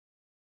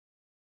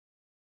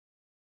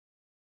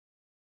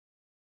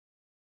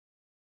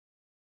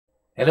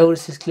Hello,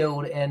 this is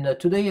Claude, and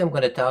today I'm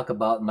going to talk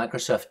about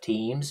Microsoft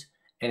Teams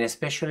and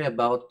especially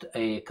about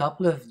a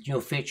couple of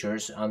new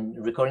features. I'm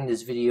recording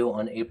this video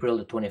on April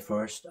the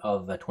 21st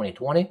of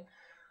 2020.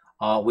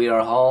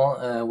 We're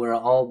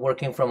all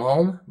working from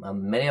home.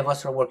 Many of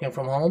us are working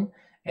from home,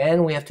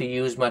 and we have to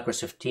use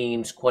Microsoft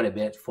Teams quite a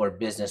bit for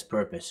business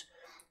purpose.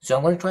 So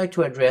I'm going to try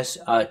to address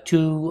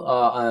two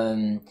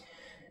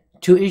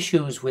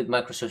issues with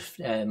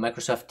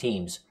Microsoft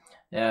Teams.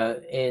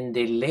 In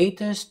the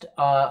latest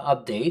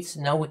updates,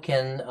 now we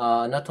can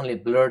not only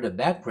blur the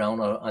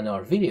background on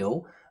our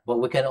video, but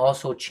we can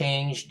also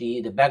change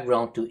the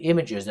background to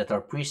images that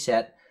are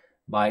preset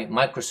by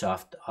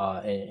Microsoft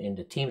in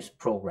the Teams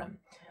program.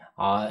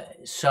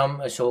 So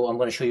I'm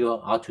going to show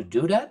you how to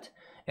do that,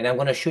 and I'm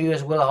going to show you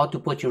as well how to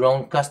put your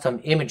own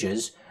custom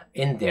images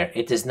in there.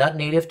 It is not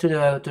native to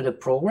the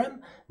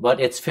program,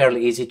 but it's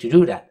fairly easy to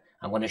do that.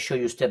 I'm going to show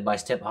you step by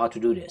step how to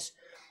do this.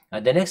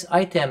 The next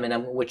item,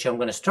 which I'm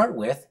going to start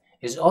with,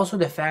 is also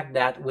the fact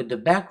that with the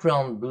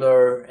background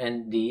blur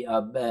and the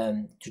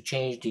to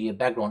change the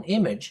background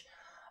image,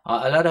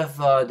 a lot of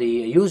the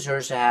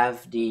users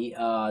have the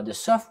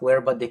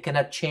software, but they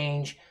cannot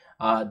change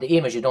the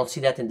image. You don't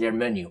see that in their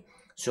menu.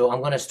 So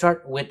I'm going to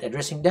start with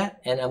addressing that,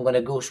 and I'm going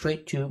to go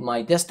straight to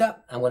my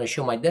desktop. I'm going to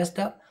show my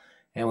desktop,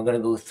 and we're going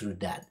to go through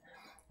that.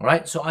 All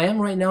right. So I am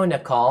right now in a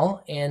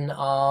call in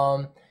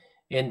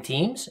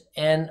Teams,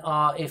 and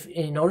if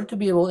in order to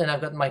be able, and I've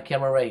got my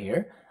camera right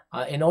here,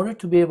 in order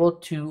to be able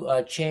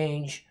to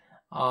change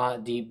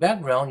the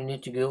background, you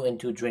need to go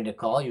into during the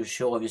call.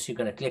 Obviously you're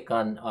going to click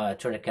on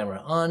turn the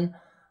camera on,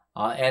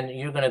 and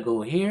you're going to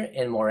go here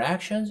in more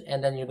actions,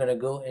 and then you're going to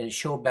go and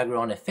show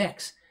background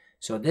effects.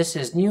 So this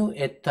is new.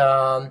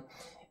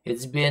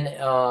 It's been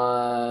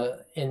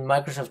in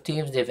Microsoft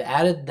Teams. They've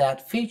added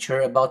that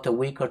feature about a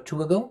week or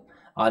two ago.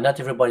 Not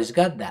everybody's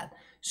got that.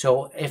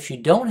 So if you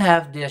don't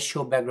have this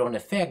show background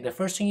effect, the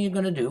first thing you're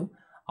going to do,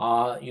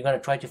 you're going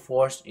to try to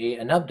force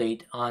an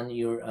update on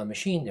your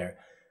machine there.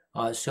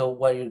 So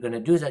what you're going to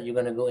do is that you're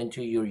going to go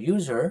into your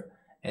user,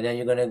 and then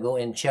you're going to go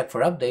and check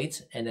for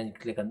updates, and then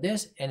click on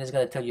this, and it's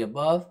going to tell you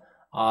above.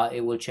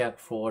 It will check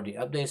for the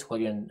updates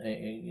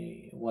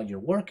while you're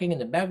working in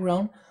the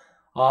background.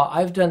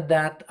 I've done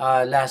that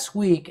last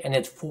week, and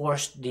it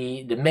forced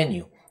the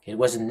menu. It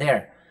wasn't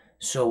there.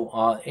 So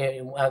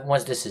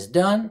once this is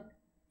done,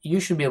 you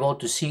should be able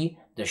to see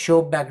the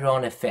show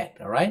background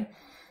effect. All right.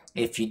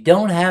 If you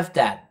don't have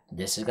that,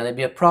 this is going to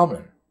be a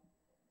problem.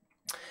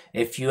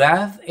 If you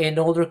have an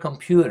older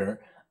computer,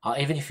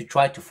 even if you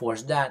try to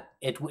force that,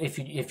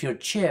 if your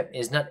chip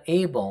is not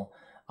able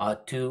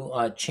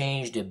to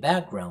change the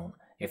background,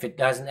 if it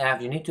doesn't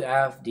have, you need to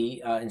have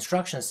the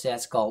instruction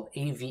sets called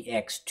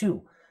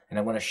AVX2, and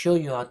I'm going to show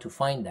you how to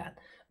find that.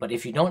 But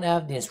if you don't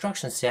have the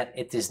instruction set,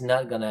 it's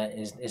not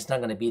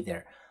gonna be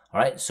there. All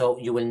right, so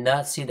you will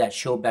not see that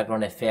show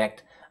background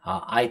effect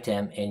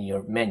item in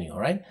your menu. All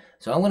right,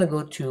 so I'm going to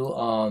go to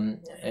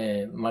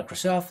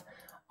Microsoft.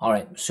 All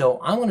right,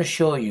 so I'm going to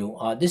show you,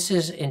 this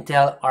is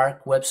Intel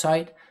Arc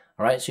website.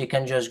 All right, so you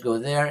can just go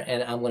there,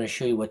 and I'm going to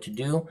show you what to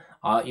do.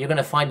 You're going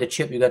to find the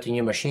chip you got in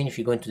your machine. If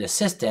you go into the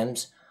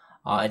systems,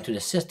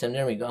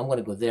 there we go. I'm going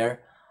to go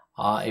there.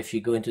 If you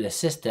go into the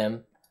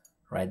system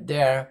right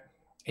there,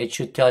 it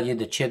should tell you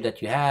the chip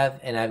that you have,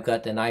 and I've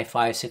got an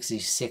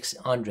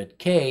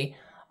i5-6600K.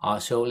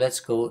 So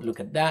let's go look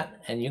at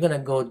that, and you're gonna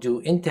go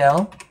do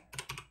Intel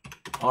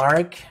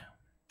Arc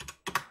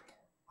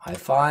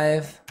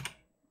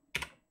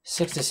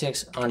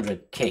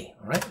i5-6600K.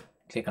 All right,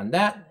 click on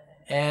that,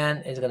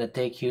 and it's gonna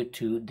take you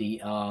to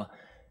the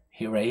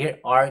right here,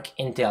 Arc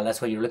Intel. That's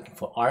what you're looking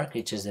for, Arc,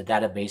 which is the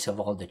database of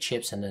all the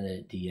chips and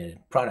then the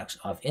products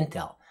of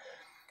Intel.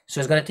 So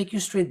it's going to take you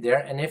straight there,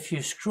 and if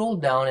you scroll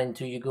down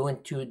into, you go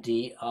into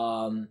the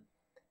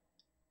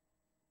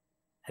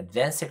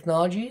advanced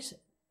technologies,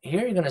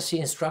 here you're going to see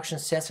instruction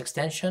sets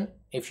extension.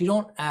 If you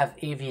don't have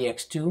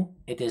AVX2,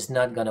 it is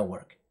not going to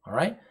work. All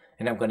right,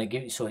 and I'm going to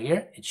give you, so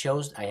here it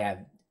shows I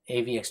have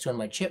AVX2 on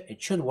my chip.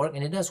 It should work,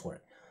 and it does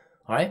work.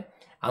 All right,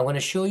 I'm going to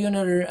show you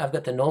another. I've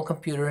got an old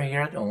computer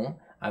here at home.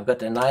 I've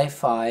got an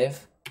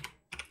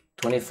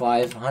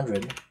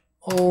i5-2500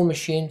 old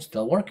machine,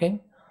 still working.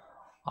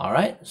 All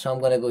right, so I'm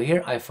going to go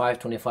here,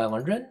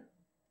 i5-2500,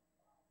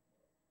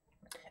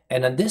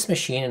 and on this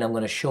machine, and I'm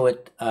going to show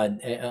it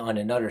on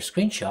another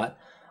screenshot,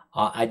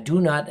 I do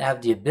not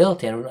have the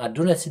ability, and I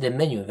do not see the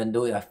menu, even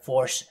though I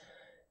force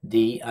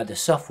the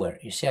software.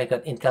 You see, I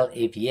got Intel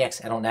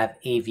AVX. I don't have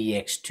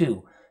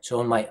AVX2. So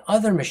on my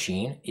other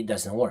machine, it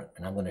doesn't work,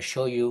 and I'm going to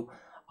show you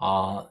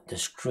the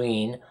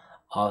screen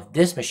of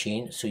this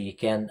machine so you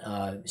can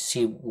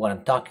see what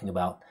I'm talking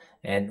about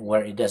and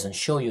where it doesn't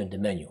show you in the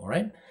menu. All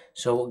right.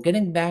 So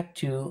getting back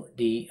to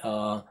the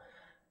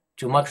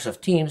to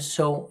Microsoft Teams,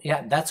 so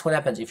yeah, that's what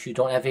happens if you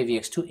don't have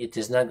AVX2. It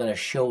is not going to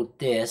show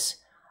this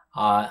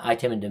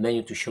item in the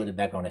menu to show the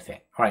background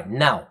effect. All right,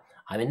 now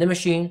I'm in the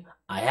machine.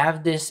 I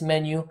have this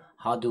menu.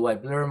 How do I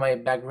blur my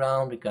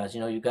background? Because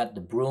you got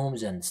the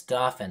brooms and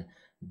stuff, and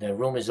the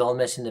room is all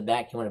messy in the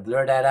back. You want to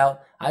blur that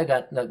out. I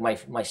got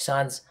like my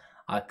son's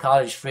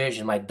college fridge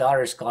and my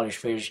daughter's college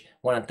fridge,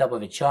 one on top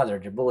of each other.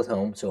 They're both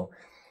home, so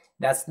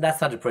that's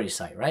not a pretty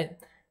sight, right?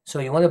 So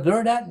you want to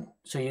blur that.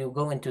 So you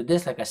go into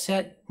this, like I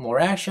said, more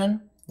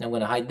action. I'm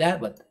going to hide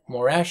that, but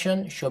more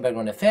action, show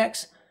background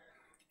effects,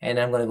 and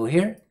I'm going to go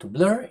here to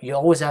blur. You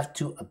always have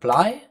to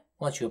apply.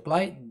 Once you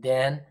apply,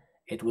 then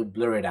it will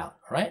blur it out,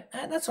 right?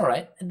 And that's all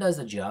right. It does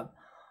the job.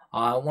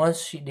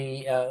 Once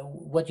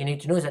what you need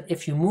to know is that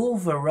if you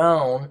move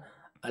around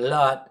a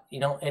lot, you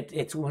know,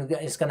 it's going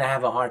to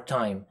have a hard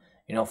time.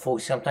 You know,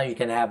 folks, sometimes you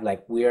can have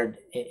like weird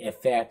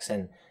effects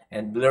and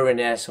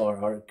blurriness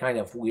or kind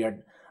of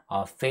weird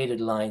faded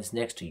lines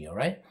next to you,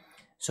 right?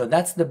 So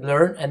that's the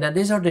blur. And then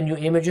these are the new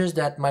images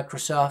that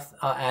Microsoft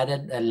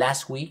added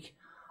last week,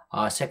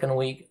 second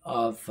week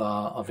of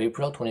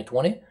April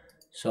 2020.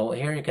 So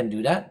here you can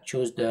do that.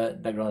 Choose the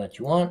background that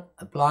you want,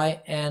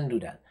 apply, and do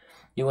that.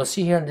 You will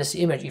see here in this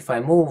image, if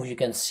I move, you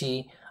can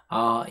see,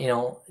 you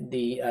know,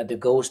 the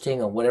ghosting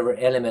or whatever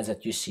elements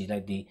that you see,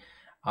 like the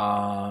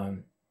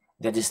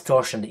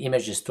distortion, the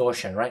image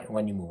distortion, right,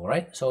 when you move,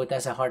 right? So it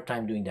has a hard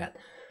time doing that.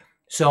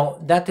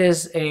 So that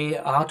is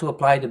how to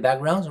apply the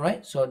backgrounds,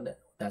 right? So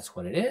that's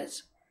what it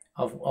is.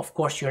 Of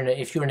course,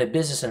 if you're in a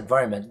business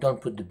environment, don't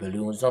put the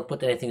balloons, don't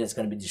put anything that's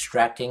going to be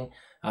distracting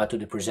to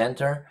the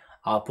presenter.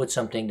 Put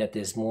something that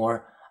is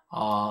more,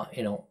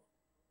 you know,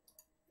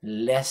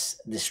 less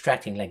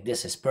distracting. Like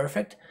this is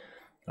perfect.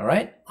 All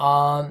right.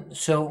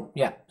 So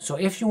yeah. So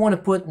if you want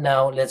to put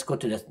now, let's go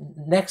to the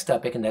next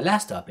topic and the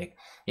last topic.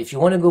 If you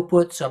want to go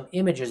put some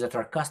images that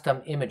are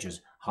custom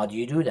images, how do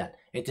you do that?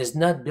 It is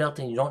not built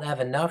in. You don't have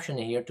an option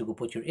in here to go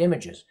put your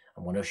images.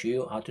 I'm going to show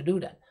you how to do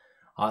that.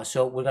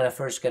 So we're going to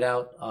first get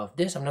out of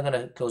this. I'm not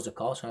going to close the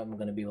call, so I'm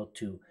going to be able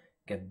to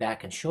get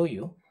back and show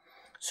you.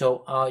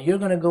 So you're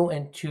going to go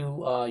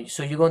into,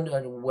 so you're going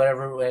to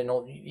whatever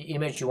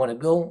image you want to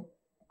go,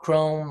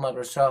 Chrome,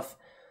 Microsoft,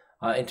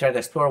 Internet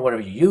Explorer,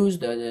 whatever you use,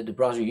 the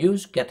browser you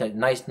use, get a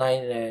nice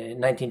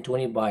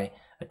 1920 by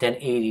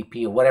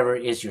 1080p or whatever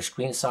is your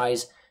screen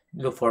size.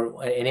 Look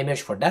for an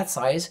image for that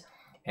size.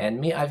 And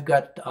me, I've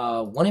got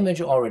one image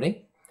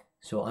already.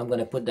 So I'm going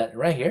to put that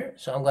right here.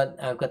 So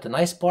I've got the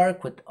nice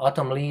park with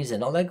autumn leaves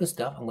and all that good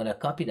stuff. I'm going to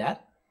copy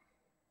that.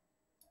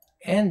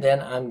 And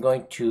then I'm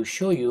going to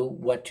show you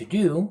what to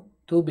do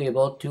to be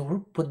able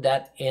to put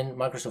that in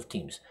Microsoft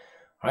Teams.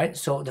 All right.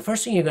 So the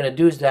first thing you're going to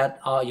do is that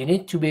you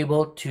need to be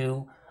able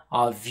to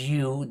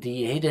view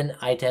the hidden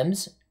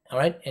items. All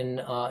right,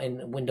 in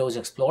Windows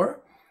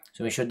Explorer.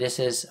 So make sure this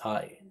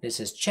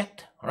is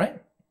checked. All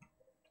right.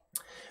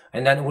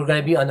 And then we're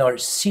going to be on our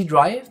C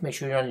drive. Make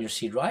sure you're on your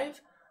C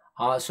drive.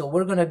 So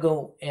we're going to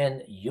go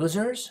in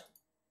Users.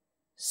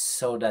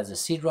 So that's the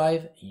C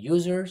drive,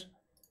 Users.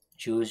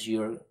 Choose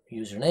your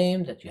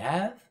username that you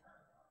have.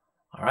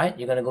 All right,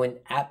 you're going to go in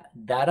App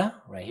Data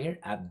right here,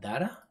 App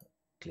Data.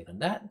 Click on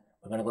that.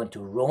 We're going to go into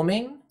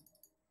Roaming.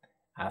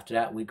 After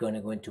that, we're going to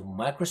go into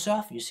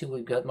Microsoft. You see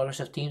we've got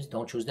Microsoft Teams.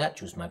 Don't choose that.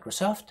 Choose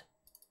Microsoft.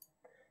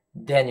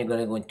 Then you're going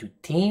to go into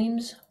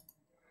Teams.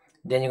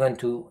 Then you're going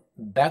to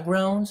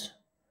Backgrounds.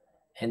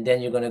 And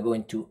then you're going to go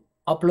into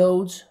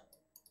Uploads.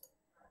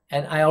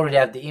 And I already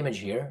have the image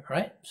here,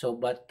 right? So,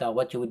 but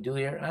what you would do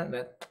here,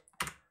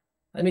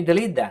 let me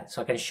delete that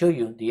so I can show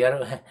you the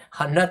other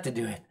how not to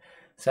do it.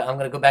 So I'm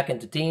going to go back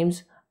into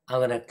Teams. I'm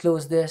going to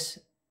close this.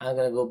 I'm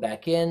going to go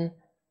back in,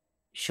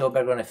 show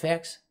background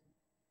effects.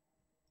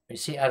 You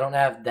see, I don't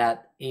have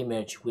that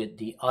image with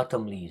the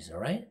autumn leaves,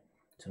 all right?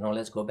 So now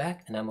let's go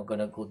back, and I'm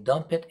going to go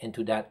dump it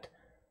into that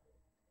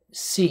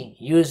C,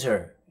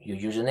 user, your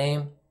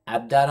username,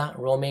 app data,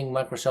 roaming,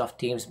 Microsoft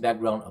Teams,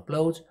 background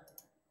uploads.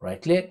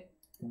 Right click,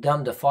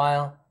 dump the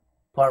file,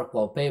 park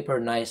wallpaper,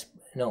 nice,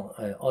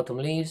 autumn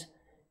leaves.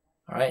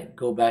 All right,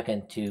 go back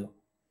into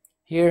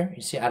here.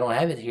 You see, I don't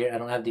have it here. I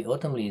don't have the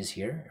autumn leaves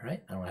here,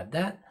 right? I don't have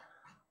that.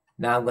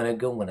 Now I'm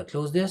going to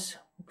close this.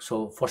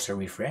 So force a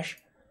refresh.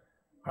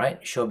 All right,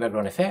 show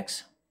background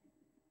effects.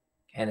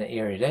 And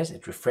here it is.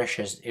 It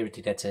refreshes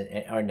everything that's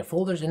in the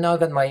folders. And now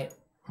I've got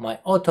my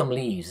autumn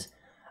leaves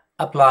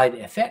applied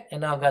effect.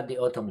 And now I've got the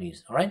autumn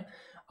leaves. All right.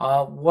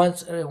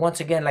 Once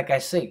again, like I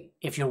say,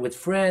 if you're with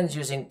friends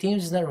using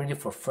Teams, it's not really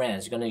for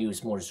friends. You're going to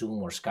use more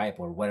Zoom or Skype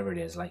or whatever it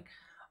is, like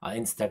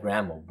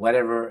Instagram or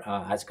whatever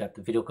has got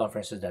the video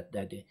conferences that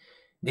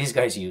these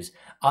guys use.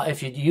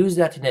 If you use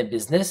that in a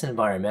business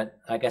environment,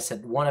 like I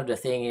said, one of the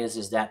things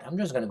is that I'm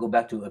just going to go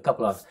back to a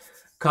couple of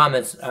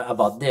comments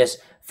about this.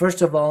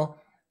 First of all,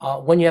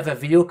 when you have a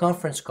video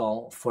conference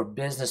call for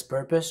business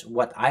purpose,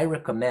 what I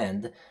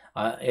recommend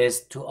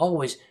is to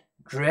always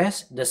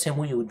dress the same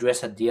way you would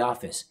dress at the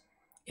office.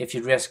 If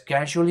you dress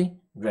casually,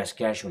 dress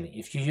casually.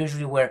 If you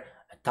usually wear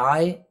a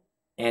tie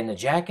and a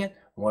jacket,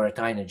 wear a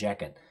tie and a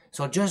jacket.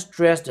 So just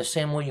dress the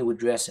same way you would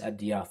dress at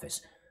the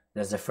office.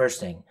 That's the first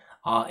thing.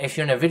 If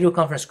you're in a video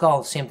conference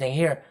call, same thing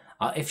here.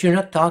 If you're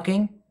not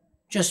talking,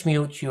 just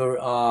mute your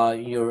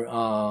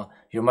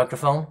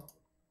microphone.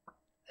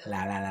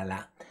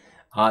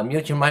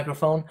 Mute your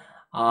microphone.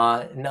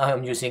 Now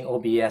I'm using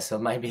OBS, so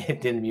maybe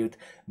it didn't mute.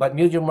 But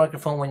mute your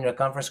microphone when you're in a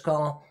conference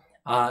call.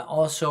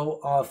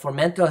 Also, for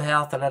mental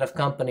health, a lot of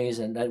companies,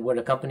 and that where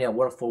the company I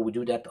work for, we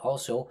do that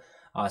also.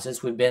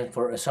 Since we've been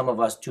for some of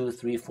us 2,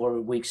 3,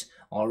 4 weeks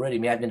already.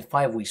 Me, I've been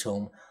 5 weeks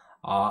home.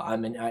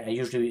 I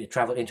usually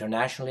travel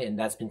internationally, and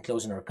that's been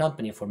closing our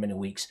company for many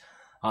weeks.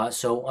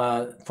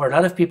 So for a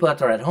lot of people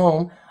that are at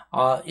home,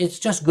 it's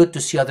just good to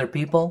see other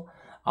people.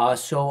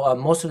 So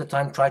most of the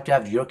time, try to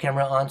have your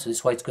camera on. So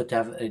that's why it's good to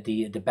have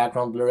the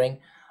background blurring.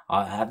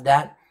 Have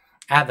that.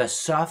 Have a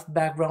soft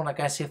background, like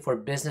I say, for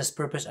business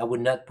purpose. I would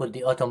not put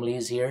the autumn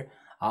leaves here.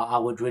 I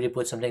would really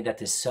put something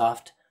that is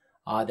soft,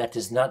 that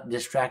is not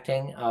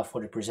distracting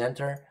for the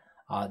presenter.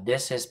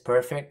 This is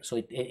perfect.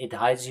 So it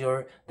hides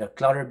the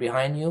clutter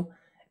behind you,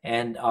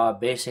 and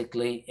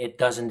basically it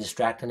doesn't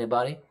distract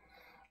anybody.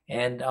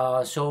 And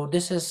so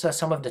this is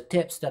some of the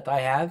tips that I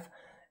have.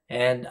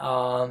 And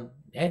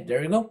hey,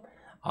 there you go.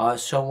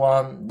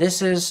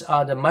 This is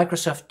the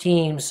Microsoft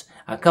Teams,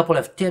 a couple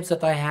of tips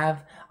that I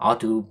have: how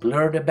to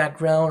blur the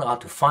background, how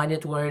to find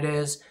it where it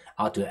is,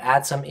 how to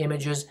add some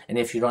images, and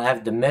if you don't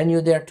have the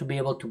menu there to be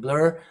able to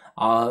blur,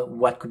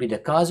 what could be the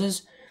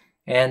causes.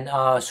 And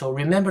so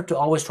remember to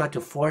always try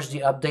to force the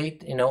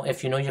update.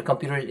 If you know your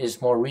computer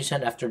is more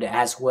recent, after the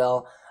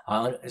Haswell,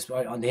 on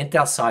the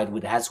Intel side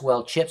with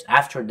Haswell chips,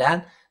 after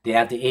that they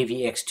have the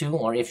AVX2.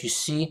 Or if you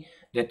see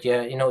that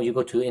you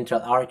go to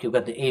Intel Arc, you've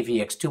got the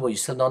AVX2, but you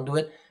still don't do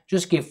it,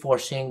 just keep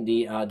forcing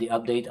the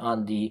update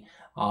on the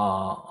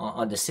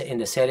in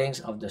the settings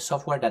of the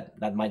software.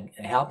 That might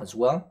help as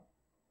well.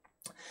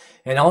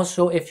 And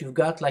also, if you've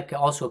got like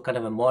also kind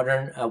of a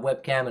modern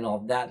webcam and all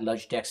that,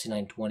 Logitech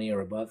C920 or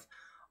above,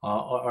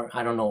 or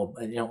I don't know,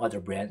 other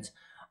brands.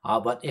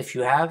 But if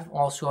you have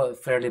also a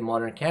fairly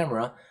modern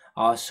camera,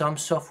 some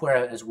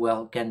software as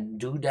well can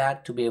do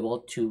that to be able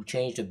to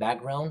change the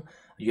background.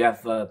 You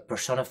have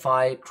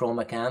Personify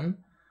Chroma Cam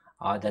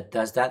that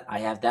does that. I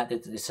have that.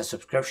 It's a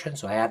subscription,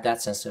 so I have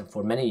that since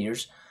for many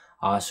years.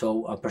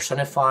 So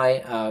Personify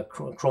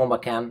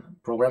Chroma Cam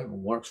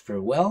program works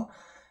very well.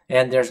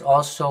 And there's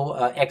also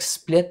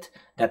XSplit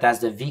that has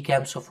the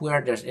VCam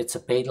software. It's a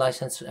paid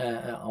license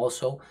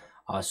also,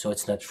 so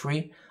it's not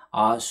free.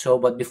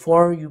 But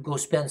before you go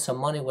spend some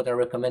money, what I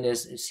recommend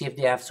is see if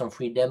they have some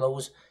free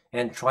demos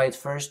and try it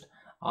first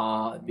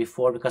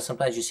because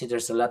sometimes you see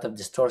there's a lot of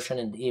distortion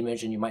in the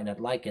image and you might not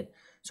like it.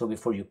 So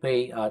before you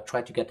pay,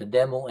 try to get the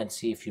demo and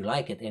see if you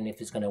like it and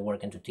if it's going to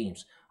work into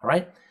Teams. All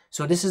right.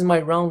 So this is my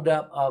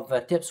roundup of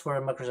tips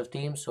for Microsoft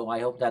Teams. So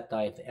I hope that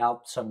I've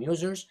helped some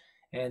users,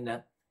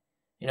 and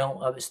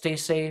stay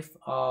safe.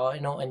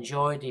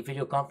 Enjoy the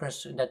video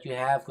conference that you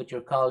have with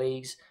your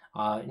colleagues.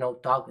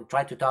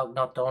 Try to talk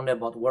not only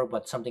about work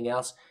but something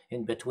else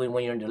in between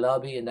when you're in the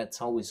lobby, and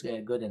that's always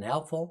good and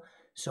helpful.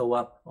 So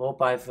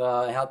hope I've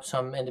helped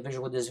some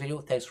individual with this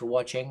video. Thanks for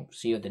watching.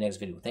 See you at the next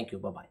video. Thank you.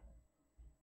 Bye bye.